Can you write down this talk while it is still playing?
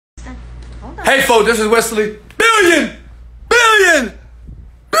Hey folks, this is Wesley billion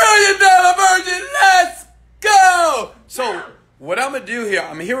dollar virgin. Let's go. So what I'm gonna do here,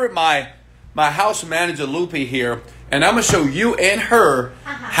 I'm here with my house manager Lupe here, and I'm gonna show you and her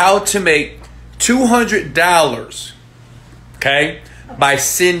how to make $200, okay, by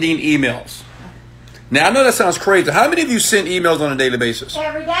sending emails. Now, I know that sounds crazy. How many of you send emails on a daily basis?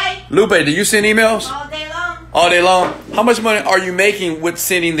 Every day. Lupe, do you send emails? All day long. All day long? How much money are you making with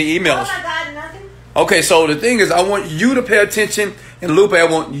sending the emails? Oh my God, nothing. Okay, so the thing is, I want you to pay attention. And Lupe, I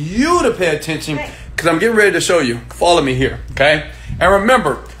want you to pay attention because I'm getting ready to show you. Follow me here, okay? And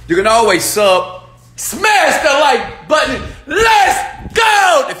remember, you can always smash the like button. Let's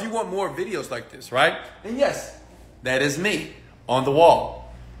go! If you want more videos like this, right? And yes, that is me on the wall.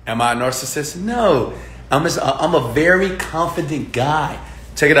 Am I a narcissist? No. I'm a very confident guy.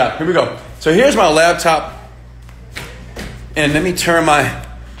 Check it out. Here we go. So here's my laptop. And let me turn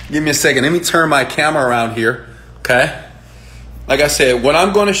give me a second. Let me turn my camera around here. Okay. Like I said, what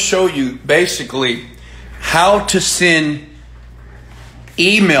I'm going to show you basically how to send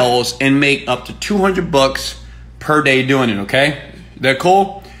emails and make up to $200 per day doing it. Okay. That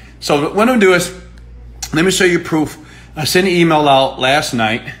cool? So what I'm going to do is, let me show you proof. I sent an email out last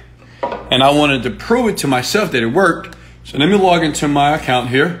night and I wanted to prove it to myself that it worked. So let me log into my account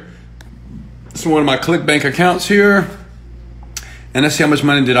here. This is one of my ClickBank accounts here. And let's see how much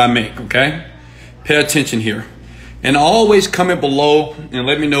money did I make, okay? Pay attention here. And always comment below and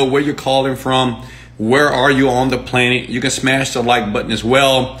let me know where you're calling from. Where are you on the planet? You can smash the like button as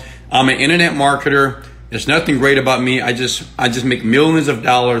well. I'm an internet marketer. There's nothing great about me. I just make millions of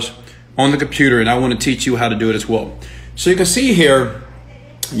dollars on the computer, and I want to teach you how to do it as well. So you can see here,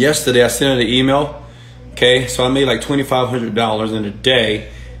 yesterday I sent an email. Okay, so I made like $2,500 in a day,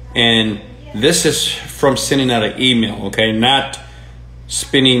 and this is from sending out an email. Okay, not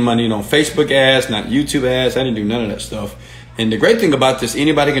spending money on Facebook ads, not YouTube ads. I didn't do none of that stuff. And the great thing about this,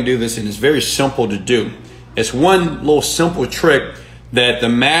 anybody can do this, and it's very simple to do. It's one little simple trick that the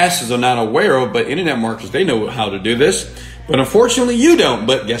masses are not aware of, but internet marketers, they know how to do this. But unfortunately, you don't.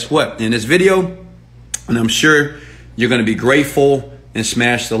 But guess what? In this video, and I'm sure you're going to be grateful and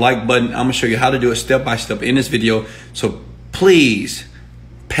smash the like button. I'm going to show you how to do it step by step in this video. So please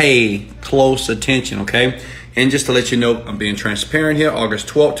pay close attention, okay? And just to let you know, I'm being transparent here, August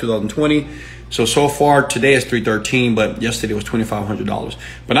 12th, 2020. So far, today is $313, but yesterday was $2,500.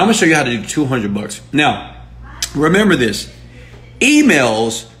 But I'm going to show you how to do $200. Now, remember this.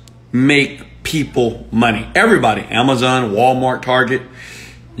 Emails make people money. Everybody, Amazon, Walmart, Target.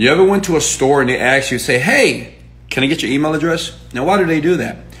 You ever went to a store and they ask you, say, hey, can I get your email address? Now, why do they do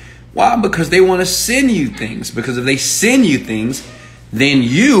that? Why? Because they want to send you things. Because if they send you things, then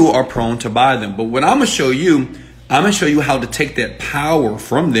you are prone to buy them. But what I'm going to show you, how to take that power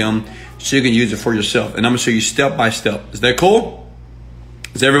from them so you can use it for yourself. And I'm going to show you step by step. Is that cool?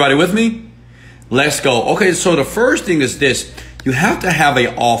 Is everybody with me? Let's go. Okay, so the first thing is this. You have to have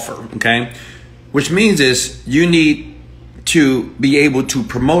an offer, okay? Which means is you need to be able to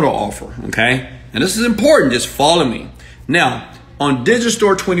promote an offer, okay? And this is important. Just follow me. Now, on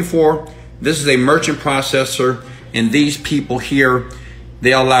Digistore 24, this is a merchant processor, and these people here,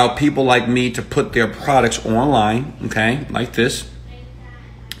 they allow people like me to put their products online, okay, like this.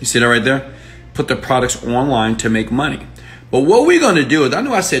 You see that right there? Put the products online to make money. But what we're going to do is, I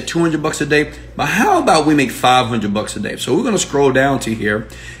know I said $200 a day, but how about we make $500 a day? So we're going to scroll down to here.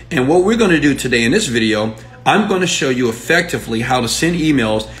 And what we're going to do today in this video, I'm going to show you effectively how to send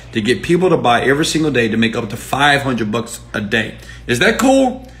emails to get people to buy every single day to make up to $500 a day. Is that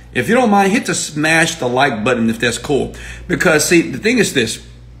cool? If you don't mind, hit the smash the like button if that's cool. Because see, the thing is this.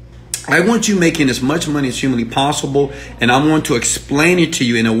 I want you making as much money as humanly possible, and I want to explain it to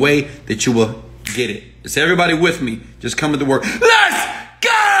you in a way that you will get it. Is everybody with me? Just come to work. Let's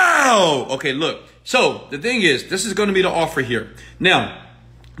go! Okay, look. So the thing is, this is going to be the offer here. Now,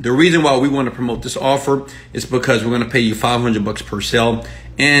 the reason why we want to promote this offer is because we're going to pay you $500 per sale.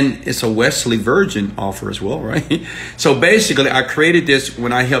 And it's a Wesley Virgin offer as well, right? So basically, I created this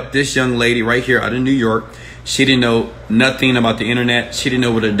when I helped this young lady right here out of New York. She didn't know nothing about the internet. She didn't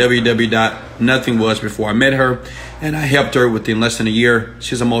know what a www.nothing was before I met her. And I helped her within less than a year.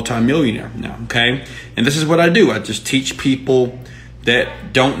 She's a multimillionaire now, okay? And this is what I do. I just teach people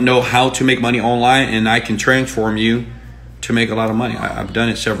that don't know how to make money online, and I can transform you to make a lot of money. I've done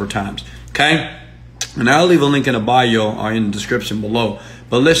it several times, okay? And I'll leave a link in the bio or in the description below.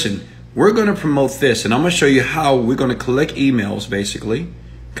 But listen, we're going to promote this, and I'm going to show you how we're going to collect emails, basically,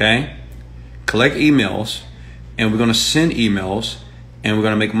 okay? Collect emails, and we're going to send emails, and we're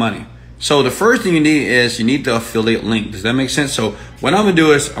going to make money. So the first thing you need is you need the affiliate link. Does that make sense? So what I'm gonna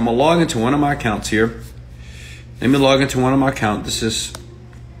do is I'm gonna log into one of my accounts here. Let me log into one of my accounts. This is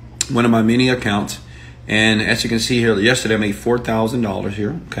one of my mini accounts. And as you can see here, yesterday I made $4,000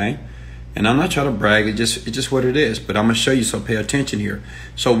 here, okay? And I'm not trying to brag, it's just what it is, but I'm gonna show you, so pay attention here.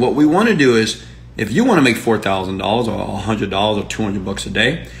 So what we wanna do is, if you wanna make $4,000 or $100 or 200 bucks a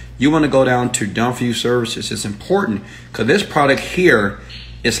day, you wanna go down to Done For You Services. It's important, because this product here,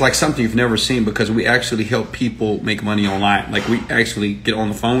 it's like something you've never seen, because we actually help people make money online. Like, we actually get on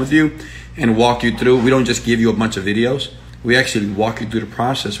the phone with you and walk you through. We don't just give you a bunch of videos. We actually walk you through the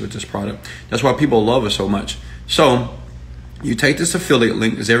process with this product. That's why people love us so much. So you take this affiliate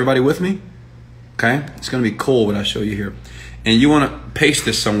link. Is everybody with me? Okay, it's gonna be cool what I show you here. And you wanna paste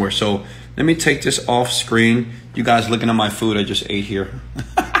this somewhere. So let me take this off screen. You guys looking at my food I just ate here.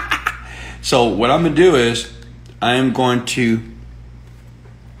 So what I'm gonna do is I'm gonna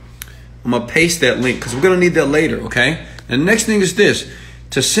paste that link, because we're gonna need that later, okay? And the next thing is this.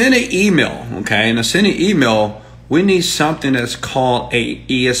 To send an email, okay, and to send an email, we need something that's called a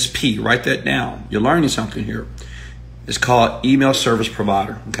ESP. Write that down. You're learning something here. It's called Email Service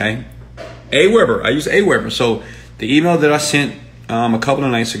Provider, okay? Aweber, I use Aweber. So the email that I sent a couple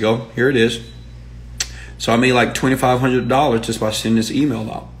of nights ago, here it is. So I made like $2,500 just by sending this email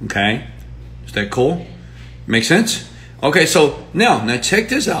out, okay? Is that cool? Make sense? Okay, so now check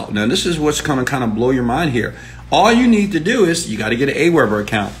this out. Now this is what's gonna kind of blow your mind here. All you need to do is you gotta get an Aweber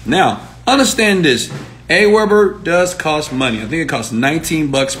account. Now, understand this. Aweber does cost money. I think it costs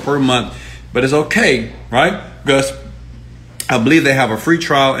 19 bucks per month, but it's okay, right? Because I believe they have a free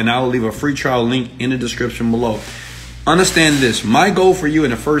trial, and I will leave a free trial link in the description below. Understand this. My goal for you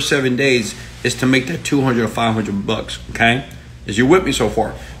in the first 7 days is to make that 200 or 500 bucks, okay? Is you with me so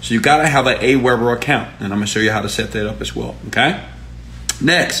far? So you gotta have an Aweber account, and I'm gonna show you how to set that up as well, okay?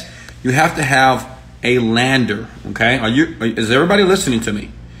 Next, you have to have a lander, okay? Is everybody listening to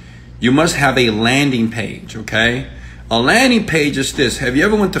me? You must have a landing page, okay? A landing page is this. Have you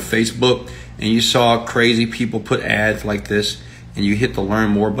ever went to Facebook and you saw crazy people put ads like this, and you hit the learn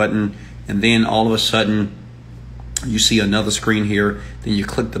more button, and then all of a sudden you see another screen here, then you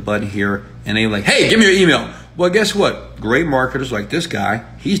click the button here, and they're like, hey, give me your email. Well, guess what? Great marketers like this guy,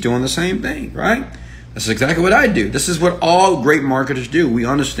 he's doing the same thing, right? That's exactly what I do. This is what all great marketers do. We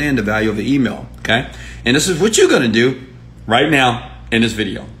understand the value of the email, okay? And this is what you're gonna do right now in this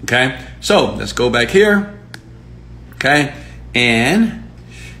video, okay? So let's go back here, okay? And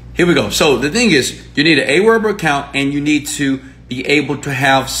here we go. So the thing is, you need an Aweber account, and you need to be able to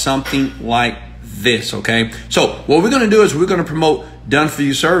have something like this, okay? So what we're gonna do is we're gonna promote Done For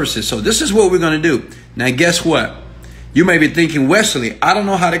You Services. So this is what we're gonna do. Now guess what? You may be thinking, Wesley, I don't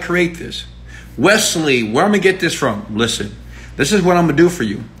know how to create this. Wesley, where am I gonna get this from? Listen, this is what I'm gonna do for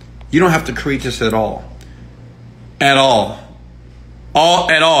you. You don't have to create this at all. At all.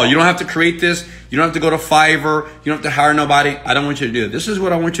 At all. You don't have to create this. You don't have to go to Fiverr. You don't have to hire nobody. I don't want you to do it. This is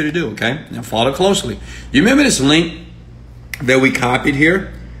what I want you to do, okay? Now follow closely. You remember this link that we copied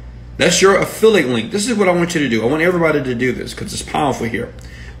here? That's your affiliate link. This is what I want you to do. I want everybody to do this because it's powerful here.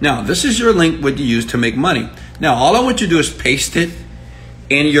 Now, this is your link what you use to make money. Now, all I want you to do is paste it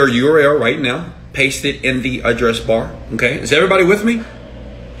in your URL right now. Paste it in the address bar, okay? Is everybody with me?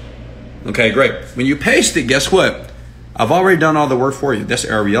 Okay, great. When you paste it, guess what? I've already done all the work for you. That's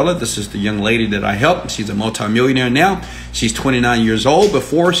Ariella. This is the young lady that I helped. She's a multimillionaire now. She's 29 years old.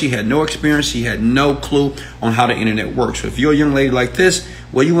 Before, she had no experience. She had no clue on how the internet works. So if you're a young lady like this,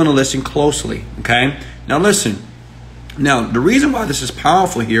 well, you want to listen closely, okay? Now listen. Now, the reason why this is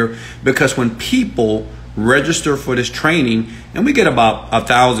powerful here, because when people register for this training, and we get about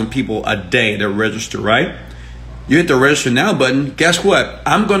 1,000 people a day that register, right? You hit the register now button. Guess what?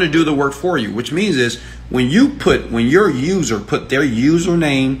 I'm going to do the work for you, which means is when your user put their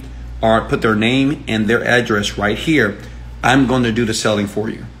username or put their name and their address right here, I'm going to do the selling for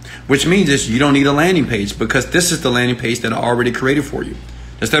you, which means is you don't need a landing page, because this is the landing page that I already created for you.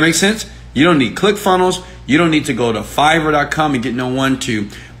 Does that make sense? You don't need ClickFunnels. You don't need to go to Fiverr.com and get no one to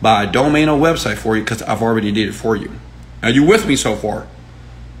buy a domain or website for you, because I've already did it for you. Are you with me so far?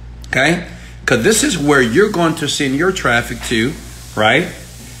 Okay? Because this is where you're going to send your traffic to, right?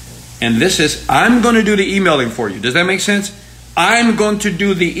 And this is, I'm going to do the emailing for you. Does that make sense? I'm going to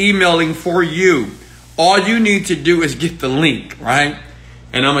do the emailing for you. All you need to do is get the link, right?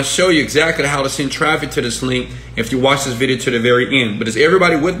 And I'm going to show you exactly how to send traffic to this link if you watch this video to the very end. But is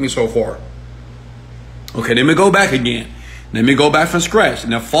everybody with me so far? Okay, let me go back again. Let me go back from scratch.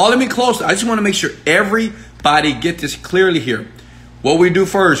 Now follow me closely. I just want to make sure everybody get this clearly here. What we do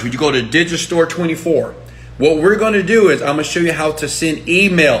first, when you go to Digistore 24, what we're going to do is I'm going to show you how to send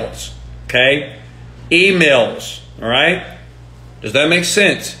emails. okay? Emails, all right? Does that make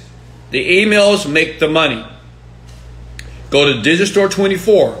sense? The emails make the money. Go to Digistore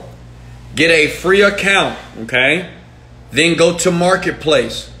 24. Get a free account, okay? Then go to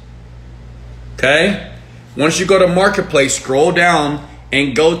Marketplace, okay? Once you go to Marketplace, scroll down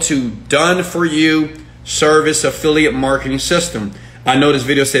and go to Done For You Service Affiliate Marketing System. I know this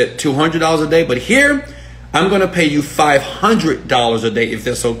video said $200 a day, but here I'm going to pay you $500 a day if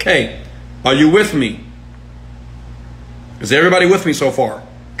that's okay. Are you with me? Is everybody with me so far?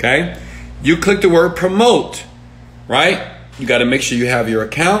 Okay. You click the word promote, right? You got to make sure you have your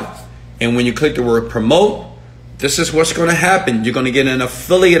account. And when you click the word promote, this is what's going to happen. You're going to get an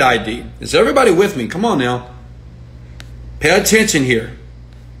affiliate ID. Is everybody with me? Come on now. Pay attention here.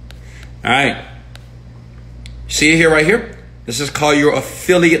 All right. See it here, right here? This is called your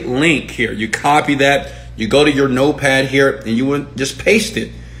affiliate link here. You copy that. You go to your notepad here and you would just paste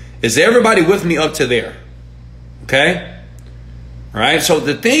it. Is everybody with me up to there? Okay. All right. So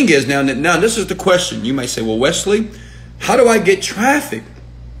the thing is now this is the question. You might say, well, Wesley, how do I get traffic?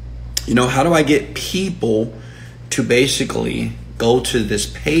 You know, how do I get people to basically go to this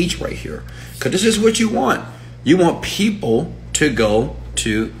page right here? Because this is what you want. You want people to go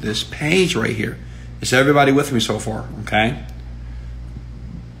to this page right here. Is everybody with me so far? Okay.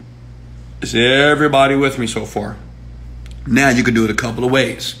 Is everybody with me so far? Now you can do it a couple of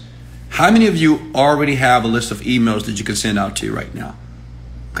ways. How many of you already have a list of emails that you can send out to right now?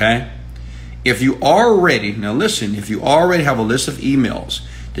 Okay. If you already, now listen, if you already have a list of emails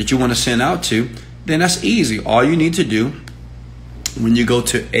that you want to send out to, then that's easy. All you need to do when you go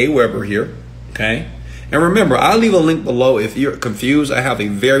to Aweber here, okay? And remember, I'll leave a link below if you're confused. I have a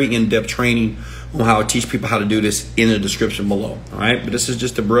very in-depth training on how I teach people how to do this in the description below, all right? But this is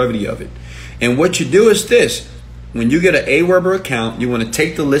just the brevity of it. And what you do is this. When you get an Aweber account, you want to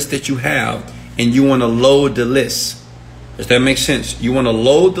take the list that you have and you want to load the list. Does that make sense? You want to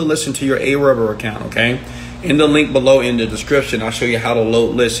load the list into your Aweber account, okay? In the link below in the description, I'll show you how to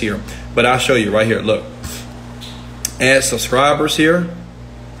load lists here. But I'll show you right here. Look. Add subscribers here.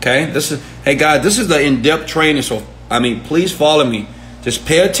 Okay. Hey guys, this is the in-depth training. So, I mean, please follow me. Just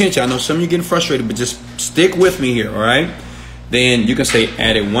pay attention. I know some of you getting frustrated, but just stick with me here, all right? Then you can say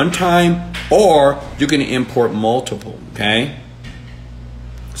add it one time, or you can import multiple, okay?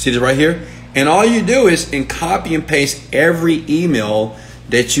 See this right here? And all you do is copy and paste every email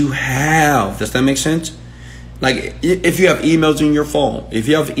that you have. Does that make sense? Like if you have emails in your phone, if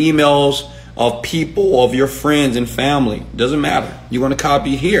you have emails of people, of your friends and family, doesn't matter. You want to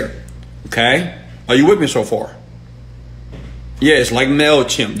copy here, okay? Are you with me so far? Yeah, it's like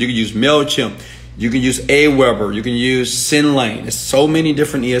MailChimp. You can use MailChimp. You can use Aweber. You can use SendLane. There's so many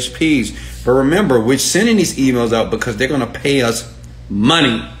different ESPs. But remember, we're sending these emails out because they're going to pay us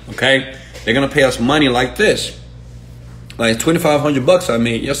money, okay? They're going to pay us money like this. Like $2,500 I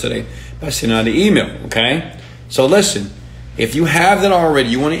made yesterday by sending out the email, okay? So listen, if you have that already,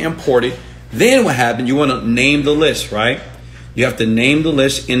 you want to import it. Then what happened? You want to name the list, right? You have to name the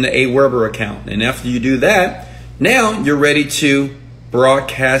list in the Aweber account. And after you do that, now you're ready to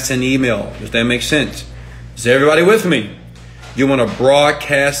broadcast an email. Does that make sense? Is everybody with me? You want to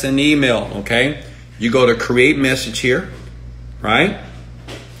broadcast an email, okay? You go to create message here, right?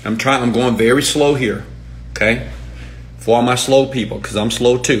 I'm going very slow here, okay? For all my slow people, because I'm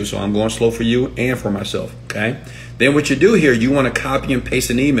slow too. So I'm going slow for you and for myself, okay? Then what you do here, you want to copy and paste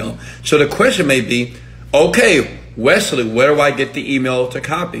an email. So the question may be, okay, Wesley, where do I get the email to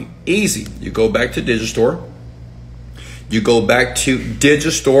copy? Easy. You go back to Digistore. You go back to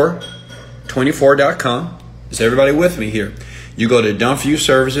Digistore24.com. Is everybody with me here? You go to Done For You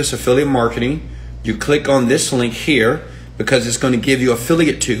Services, Affiliate Marketing. You click on this link here because it's going to give you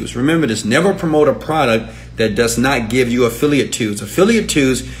affiliate tools. Remember this, never promote a product that does not give you affiliate tools. Affiliate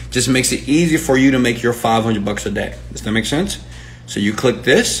tools just makes it easy for you to make your $500 a day. Does that make sense? So you click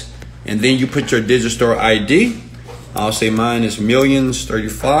this and then you put your Digistore ID. I'll say mine is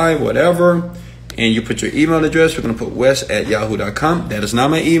millions35, whatever. And you put your email address. We're going to put wes@yahoo.com. That is not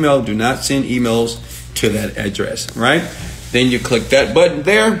my email. Do not send emails to that address, right? Then you click that button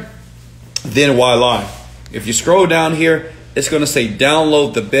there. Then voila. If you scroll down here, it's going to say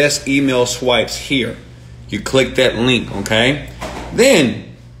download the best email swipes here. You click that link, okay?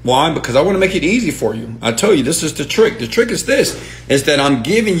 Then, why? Because I want to make it easy for you. I tell you, this is the trick. The trick is this, is that I'm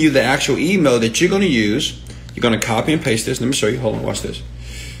giving you the actual email that you're going to use. You're going to copy and paste this. Let me show you. Hold on, watch this.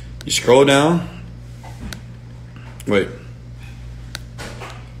 You scroll down. Wait.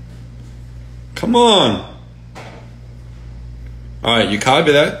 Come on. All right, you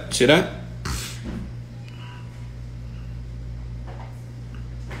copy that. See that?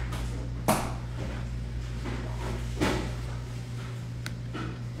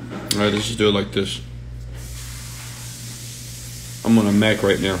 All right, let's just do it like this. I'm on a Mac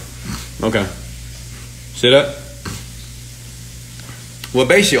right now. Okay. See that? Well,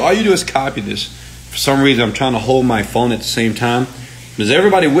 basically, all you do is copy this. For some reason, I'm trying to hold my phone at the same time. Is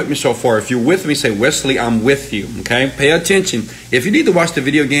everybody with me so far? If you're with me, say, Wesley, I'm with you. Okay? Pay attention. If you need to watch the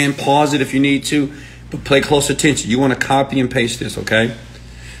video again, pause it if you need to. But pay close attention. You want to copy and paste this, okay?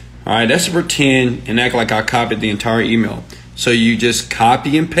 All right, let's pretend and act like I copied the entire email. So you just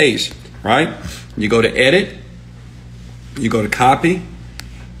copy and paste, right? You go to edit. You go to copy.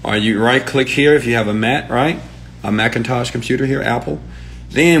 Or you right click here if you have a Mac, right? A Macintosh computer here, Apple.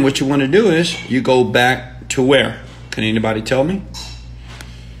 Then what you want to do is you go back to where? Can anybody tell me?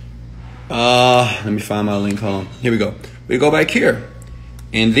 Let me find my link. Hold on. Here we go. We go back here.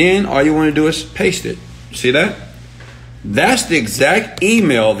 And then all you want to do is paste it. See that? That's the exact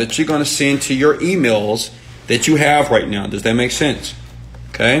email that you're going to send to your emails that you have right now. Does that make sense?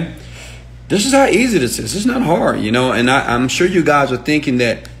 Okay. This is how easy this is. It's not hard, you know, and I'm sure you guys are thinking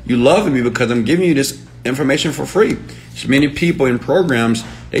that you love me because I'm giving you this information for free. So many people in programs,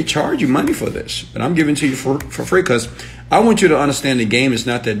 they charge you money for this, but I'm giving it to you for free because I want you to understand the game is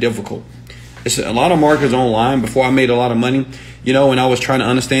not that difficult. It's a lot of marketers online. Before I made a lot of money, you know, when I was trying to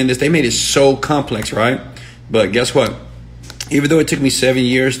understand this, they made it so complex, right? But guess what? Even though it took me 7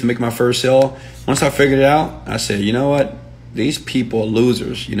 years to make my first sale, once I figured it out, I said, you know what? These people are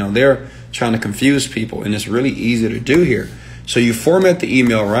losers. You know, they're trying to confuse people, and it's really easy to do here. So you format the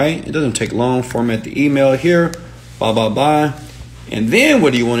email, right? It doesn't take long. Format the email here, blah, blah, blah. And then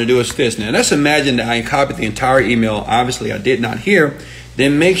what do you want to do is this. Now, let's imagine that I copied the entire email. Obviously, I did not here.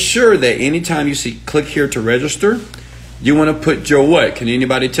 Then make sure that anytime you see click here to register, you want to put your what? Can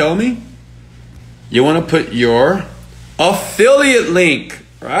anybody tell me? You want to put your affiliate link,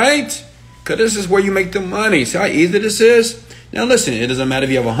 right? Because this is where you make the money. See how easy this is? Now listen, it doesn't matter if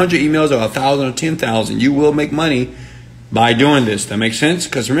you have 100 emails or 1,000 or 10,000. You will make money by doing this. That makes sense?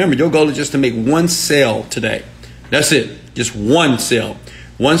 Because remember, your goal is just to make one sale today. That's it. Just one sale.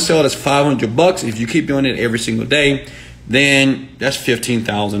 One sale that's $500. If you keep doing it every single day, then that's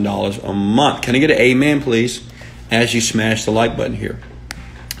 $15,000 a month. Can I get an amen, please? As you smash the like button here.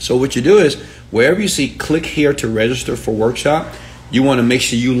 So what you do is, wherever you see click here to register for workshop, you want to make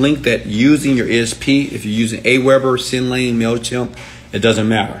sure you link that using your ESP. If you're using Aweber, SendLane, MailChimp, it doesn't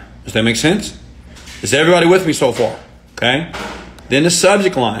matter. Does that make sense? Is everybody with me so far? Okay. Then the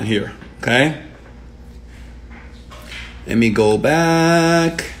subject line here. Okay. Let me go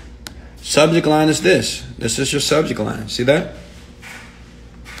back. Subject line is this. This is your subject line. See that?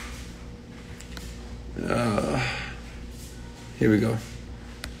 Here we go.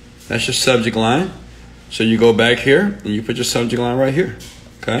 That's your subject line. So you go back here and you put your subject line right here.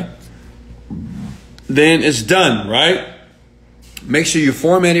 Okay. Then it's done, right? Make sure you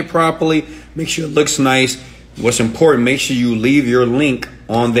format it properly. Make sure it looks nice. What's important, make sure you leave your link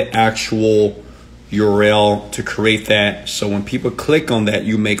on the actual URL to create that. So when people click on that,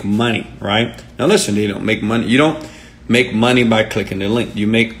 you make money, right? Now listen, they don't make money. You don't make money by clicking the link. You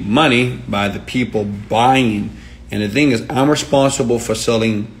make money by the people buying. And the thing is, I'm responsible for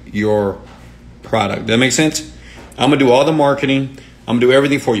selling your product. That makes sense? I'm going to do all the marketing. I'm going to do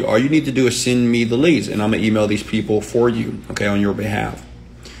everything for you. All you need to do is send me the leads, and I'm going to email these people for you, okay, on your behalf.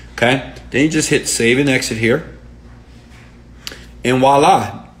 Okay? Then you just hit save and exit here. And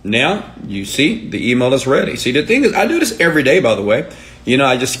voila. Now, you see, the email is ready. See, the thing is, I do this every day, by the way. You know,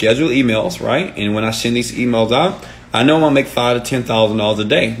 I just schedule emails, right? And when I send these emails out, I know I'll make $5,000 to $10,000 a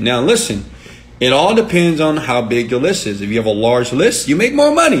day. Now, listen. It all depends on how big your list is. If you have a large list, you make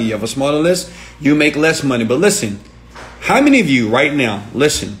more money. You have a smaller list, you make less money. But listen, how many of you right now,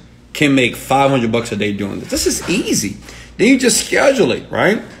 listen, can make $500 a day doing this? This is easy. Then you just schedule it,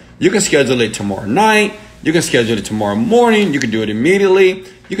 right? You can schedule it tomorrow night. You can schedule it tomorrow morning. You can do it immediately.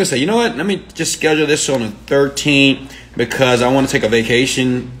 You can say, you know what? Let me just schedule this on the 13th because I want to take a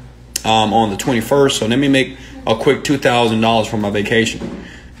vacation on the 21st. So let me make a quick $2,000 for my vacation.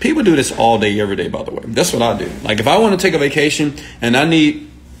 People do this all day, every day, by the way. That's what I do. Like if I want to take a vacation and I need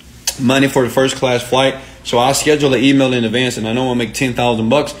money for the first class flight, so I schedule an email in advance and I know I'll make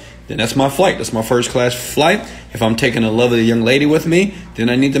 $10,000, then that's my flight. That's my first class flight. If I'm taking a lovely young lady with me, then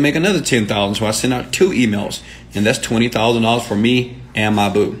I need to make another $10,000. So I send out 2 emails and that's $20,000 for me and my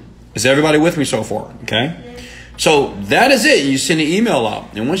boo. Is everybody with me so far? Okay. So that is it. You send an email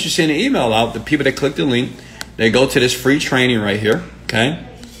out. And once you send an email out, the people that click the link, they go to this free training right here. Okay.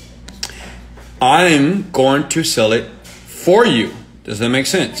 I'm going to sell it for you. Does that make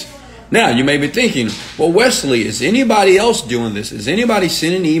sense? Now, you may be thinking, well, Wesley, is anybody else doing this? Is anybody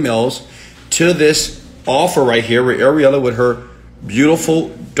sending emails to this offer right here where Ariella with her beautiful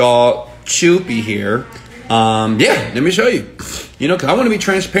dog Choopy here. Yeah, let me show you. You know, because I want to be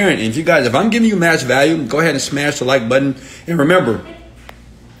transparent. And if you guys, if I'm giving you mass value, go ahead and smash the like button. And remember,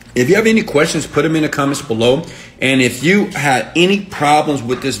 if you have any questions, put them in the comments below. And if you had any problems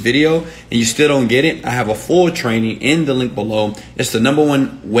with this video and you still don't get it, I have a full training in the link below. It's the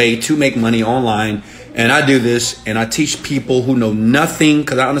 #1 way to make money online. And I do this and I teach people who know nothing,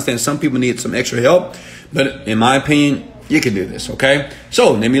 because I understand some people need some extra help. But in my opinion, you can do this, okay?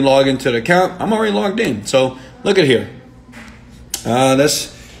 So let me log into the account. I'm already logged in. So look at here.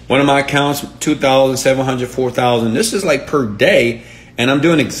 That's one of my accounts, 2,700, 4,000. This is like per day. And I'm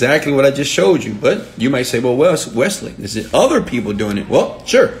doing exactly what I just showed you. But you might say, well, Wesley, is it other people doing it? Well,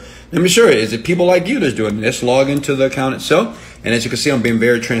 sure. Let me show you. Is it people like you that's doing it? Let's log into the account itself. And as you can see, I'm being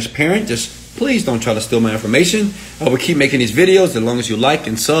very transparent. Just please don't try to steal my information. I will keep making these videos as long as you like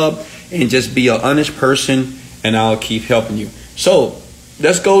and sub. And just be an honest person. And I'll keep helping you. So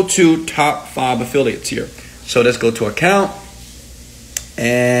let's go to top 5 affiliates here. So let's go to account.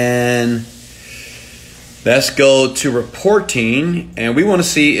 And let's go to reporting, and we want to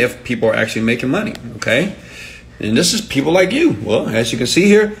see if people are actually making money, okay? And this is people like you. Well, as you can see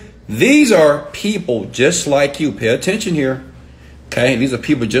here, these are people just like you. Pay attention here, okay? These are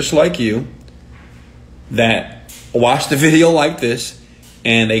people just like you that watched the video like this,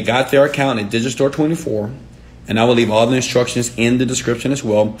 and they got their account at Digistore 24, and I will leave all the instructions in the description as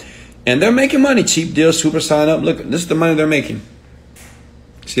well. And they're making money. Cheap deal, super sign up. Look, this is the money they're making.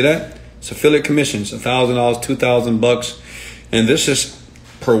 See that? It's affiliate commissions, $1,000, $2,000, and this is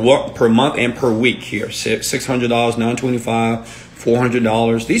per month and per week here. $600, $925,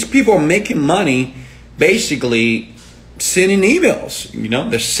 $400. These people are making money, basically sending emails. You know,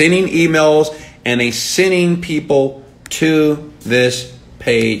 they're sending emails and they sending people to this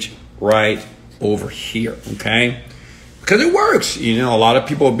page right over here. Okay, because it works. You know, a lot of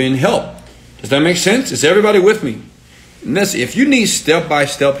people have been helped. Does that make sense? Is everybody with me? And listen, if you need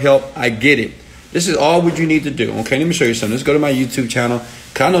step-by-step help, I get it. This is all what you need to do. Okay, let me show you something. Let's go to my YouTube channel,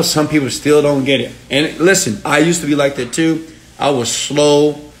 because I know some people still don't get it. And listen, I used to be like that too. I was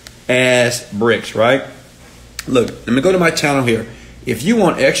slow as bricks, right? Look, let me go to my channel here. If you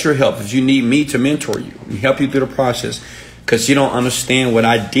want extra help, if you need me to mentor you and help you through the process, because you don't understand what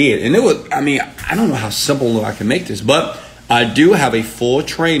I did. And it was, I mean, I don't know how simple I can make this, but I do have a full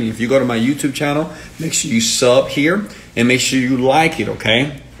training. If you go to my YouTube channel, make sure you sub here. And make sure you like it,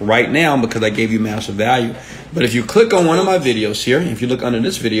 okay? Right now, because I gave you massive value. But if you click on one of my videos here, if you look under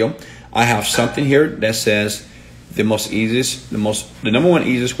this video, I have something here that says the #1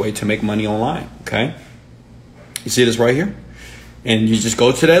 easiest way to make money online, okay? You see this right here? And you just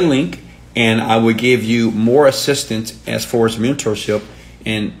go to that link, and I will give you more assistance as far as mentorship.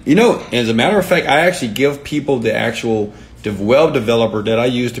 And, you know, as a matter of fact, I actually give people the web developer that I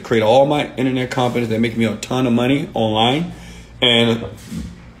use to create all my internet companies that make me a ton of money online. And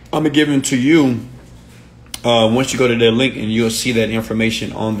I'm going to give them to you once you go to that link, and you'll see that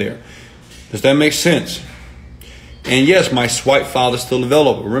information on there. Does that make sense? And yes, my swipe file is still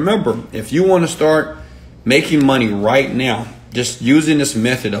available. Remember, if you want to start making money right now, just using this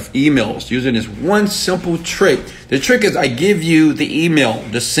method of emails, using this one simple trick. The trick is I give you the email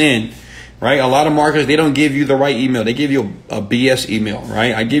to send. Right? A lot of marketers, they don't give you the right email. They give you a BS email,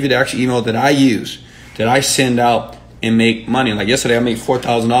 right? I give you the actual email that I use, that I send out and make money. Like yesterday, I made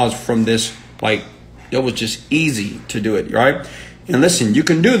 $4,000 from this. Like, it was just easy to do it, right? And listen, you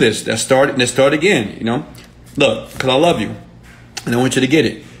can do this. Let's start again, you know? Look, because I love you, and I want you to get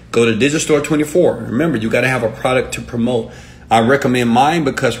it. Go to Digistore 24. Remember, you got to have a product to promote. I recommend mine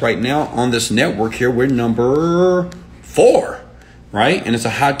because right now on this network here, we're number 4, right? And it's a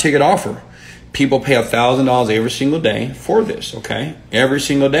high ticket offer. People pay $1,000 every single day for this, okay? Every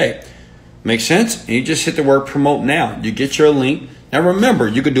single day. Make sense? And you just hit the word promote now. You get your link. Now remember,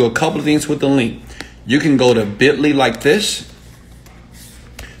 you can do a couple of things with the link. You can go to bit.ly like this.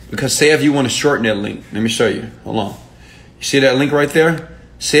 Because say if you want to shorten that link. Let me show you. Hold on. You see that link right there?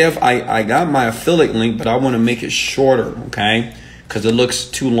 Say if I got my affiliate link, but I want to make it shorter, okay? Because it looks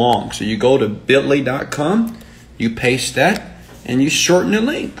too long. So you go to bit.ly.com. You paste that. And you shorten the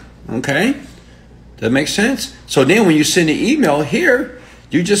link, okay? That makes sense? So then when you send an email here,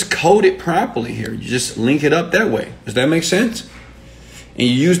 you just code it properly here. You just link it up that way. Does that make sense? And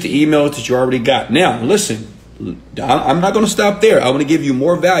you use the email that you already got. Now, listen, I'm not going to stop there. I want to give you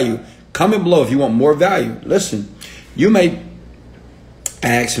more value. Comment below if you want more value. Listen, you may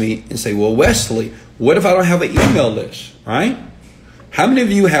ask me and say, well, Wesley, what if I don't have an email list, right? How many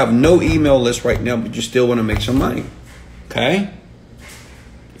of you have no email list right now, but you still want to make some money? Okay.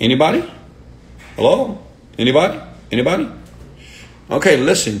 Anybody? Hello? Anybody? Anybody? Okay,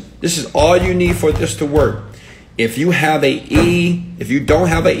 listen, this is all you need for this to work. If you don't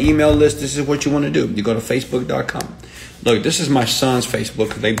have an email list, this is what you want to do. You go to facebook.com. Look, this is my son's Facebook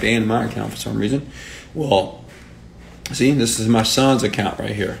because they banned my account for some reason. Well, see, this is my son's account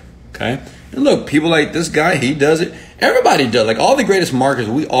right here. Okay. And look, people like this guy, he does it. Everybody does. Like all the greatest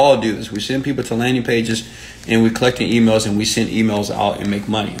marketers, we all do this. We send people to landing pages and we're collecting emails and we send emails out and make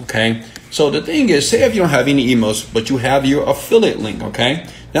money. Okay. So the thing is, say if you don't have any emails, but you have your affiliate link. Okay.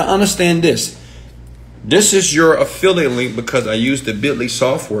 Now understand this. This is your affiliate link because I use the Bitly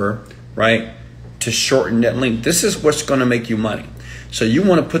software, right, to shorten that link. This is what's going to make you money. So you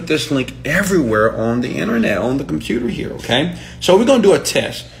want to put this link everywhere on the internet, on the computer here, okay? So we're going to do a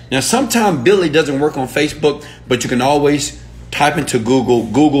test. Now, sometimes Bitly doesn't work on Facebook, but you can always type into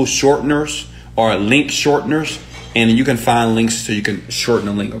Google shorteners or link shorteners, and you can find links so you can shorten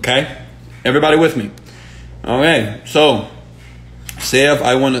the link, okay? Everybody with me? Okay, so say if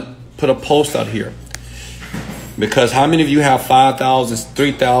I want to put a post out here. Because how many of you have 5,000,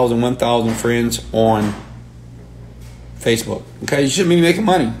 3,000, 1,000 friends on Facebook? Okay, you shouldn't be making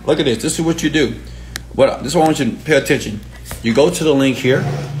money. Look at this. This is what you do. This is why I want you to pay attention. You go to the link here.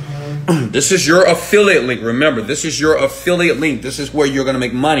 This is your affiliate link. Remember, this is your affiliate link. This is where you're going to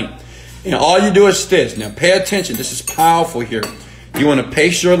make money. And all you do is this. Now, pay attention. This is powerful here. You want to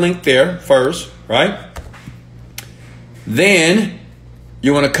paste your link there first, right? Then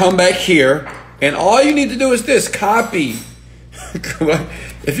you want to come back here. And all you need to do is this, copy.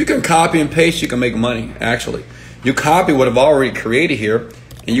 If you can copy and paste, you can make money, actually. You copy what I've already created here,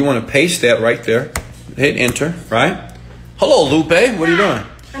 and you want to paste that right there. Hit enter, right? Hello, Lupe. What are you doing?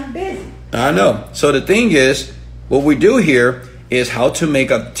 I'm busy. I know. So the thing is, what we do here is how to make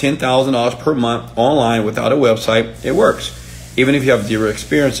up $10,000 per month online without a website. It works, even if you have zero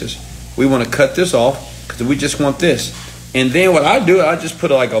experiences. We want to cut this off because we just want this. And then what I do, I just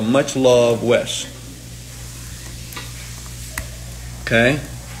put like a much love Wes. Okay.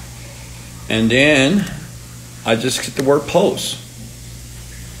 And then I just get the word post.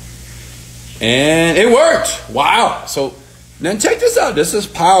 And it worked. Wow. So now check this out. This is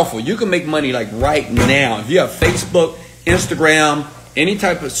powerful. You can make money like right now. If you have Facebook, Instagram, any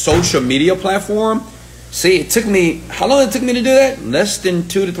type of social media platform. See, it took me, how long it took me to do that? Less than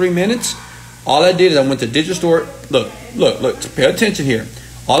 2 to 3 minutes. All I did is I went to Digital Store. Look, pay attention here.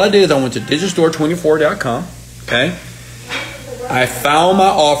 All I did is I went to digitalstore24.com. Okay. I found my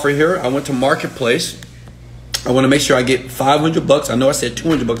offer here. I went to Marketplace. I want to make sure I get $500. I know I said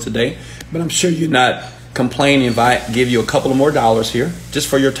 $200 a day, but I'm sure you're not complaining if I give you a couple of more dollars here just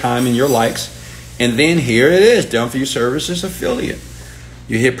for your time and your likes. And then here it is, done for your services affiliate.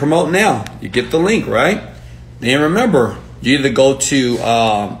 You hit promote now. You get the link, right? Then remember, you either go to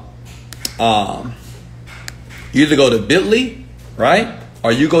Bitly, right?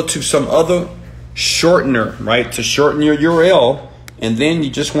 Or you go to some other shortener, right? To shorten your URL. And then you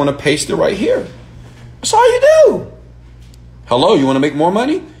just want to paste it right here. That's all you do. Hello, you want to make more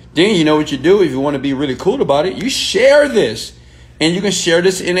money? Then you know what you do if you want to be really cool about it. You share this. And you can share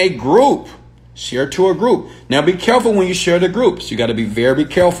this in a group. Share to a group. Now be careful when you share the groups. You got to be very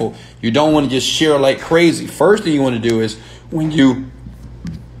careful. You don't want to just share like crazy. First thing you want to do is when you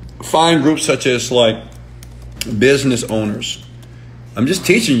find groups such as like business owners. I'm just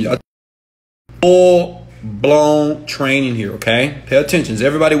teaching you. Full blown training here, okay? Pay attention. Is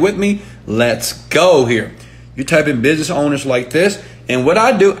everybody with me? Let's go here. You type in business owners like this. And what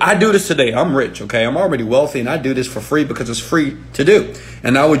I do this today. I'm rich, okay? I'm already wealthy and I do this for free because it's free to do.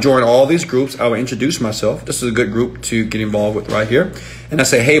 And I would join all these groups. I would introduce myself. This is a good group to get involved with right here. And I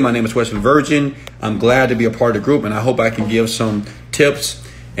say, hey, my name is Wesley Virgin. I'm glad to be a part of the group and I hope I can give some tips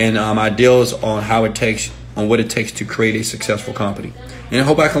and ideas on what it takes to create a successful company. And I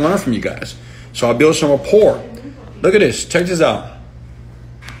hope I can learn from you guys. So I build some rapport. Look at this. Check this out.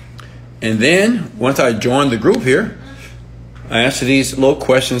 And then once I join the group here, I answer these little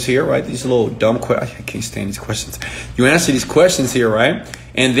questions here, right? These little dumb questions. I can't stand these questions. You answer these questions here, right?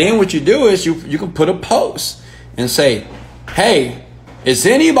 And then what you do is you can put a post and say, hey, is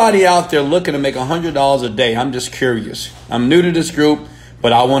anybody out there looking to make $100 a day? I'm just curious. I'm new to this group,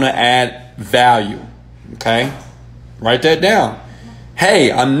 but I want to add value. Okay? Write that down. Hey,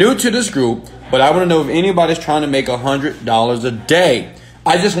 I'm new to this group, but I want to know if anybody's trying to make $100 a day.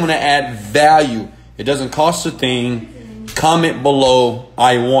 I just want to add value. It doesn't cost a thing. Comment below,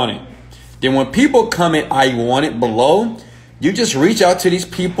 I want it. Then when people comment, I want it below, you just reach out to these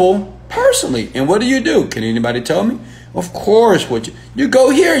people personally. And what do? Can anybody tell me? Of course, you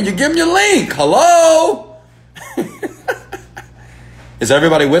go here, you give them your link. Hello? Is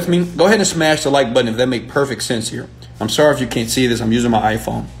everybody with me? Go ahead and smash the like button if that makes perfect sense here. I'm sorry if you can't see this. I'm using my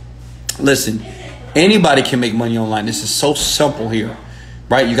iPhone. Listen, anybody can make money online. This is so simple here,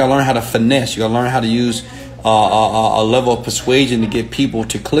 right? You got to learn how to finesse. You got to learn how to use a level of persuasion to get people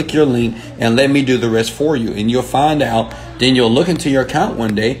to click your link and let me do the rest for you. And you'll find out, then you'll look into your account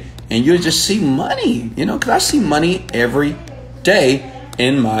one day and you'll just see money, you know, because I see money every day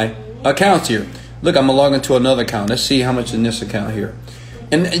in my accounts here. Look, I'm going to log into another account. Let's see how much in this account here.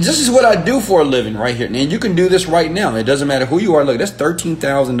 And this is what I do for a living right here. And you can do this right now. It doesn't matter who you are. Look, that's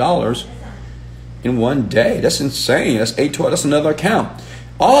 $13,000 in one day. That's insane. That's 812. That's another account.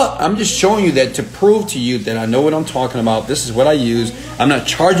 I'm just showing you that to prove to you that I know what I'm talking about. This is what I use. I'm not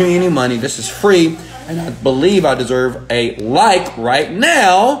charging you any money. This is free. And I believe I deserve a like right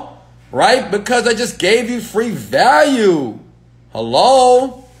now, right? Because I just gave you free value.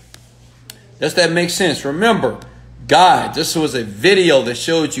 Hello? Does that make sense? Remember, guys, this was a video that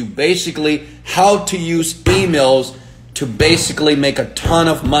showed you basically how to use emails to basically make a ton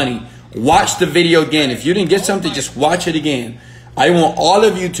of money. Watch the video again. If you didn't get something, just watch it again. I want all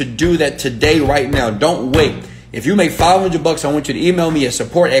of you to do that today, right now. Don't wait. If you make $500, I want you to email me at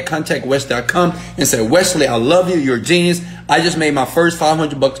support@contactwes.com and say, Wesley, I love you. You're a genius. I just made my first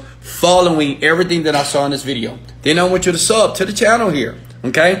 $500 following everything that I saw in this video. Then I want you to sub to the channel here.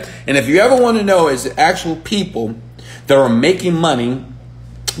 Okay? And if you ever want to know is the actual people that are making money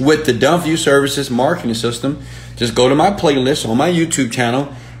with the Done For You Services marketing system, just go to my playlist on my YouTube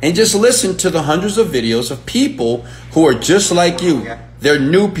channel and just listen to the hundreds of videos of people who are just like you. They're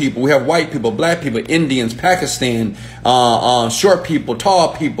new people. We have white people, black people, Indians, Pakistan, short people,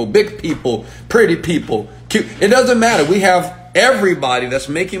 tall people, big people, pretty people, cute. It doesn't matter. We have everybody that's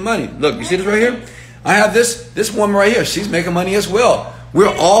making money. Look, you see this right here? I have this woman right here. She's making money as well.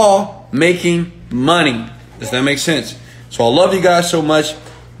 We're all making money. Does that make sense? So I love you guys so much.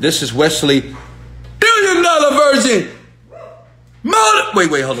 This is Wesley, $1 billion Virgin.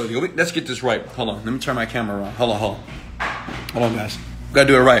 Wait, hold on. Let's get this right. Hold on. Let me turn my camera around. Hold on, guys. We gotta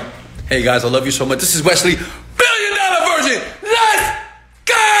do it right. Hey, guys, I love you so much. This is Wesley, $1 billion Virgin. Let's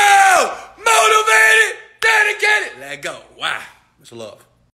go! Motivated, dedicated. Let go. Wow. Much love.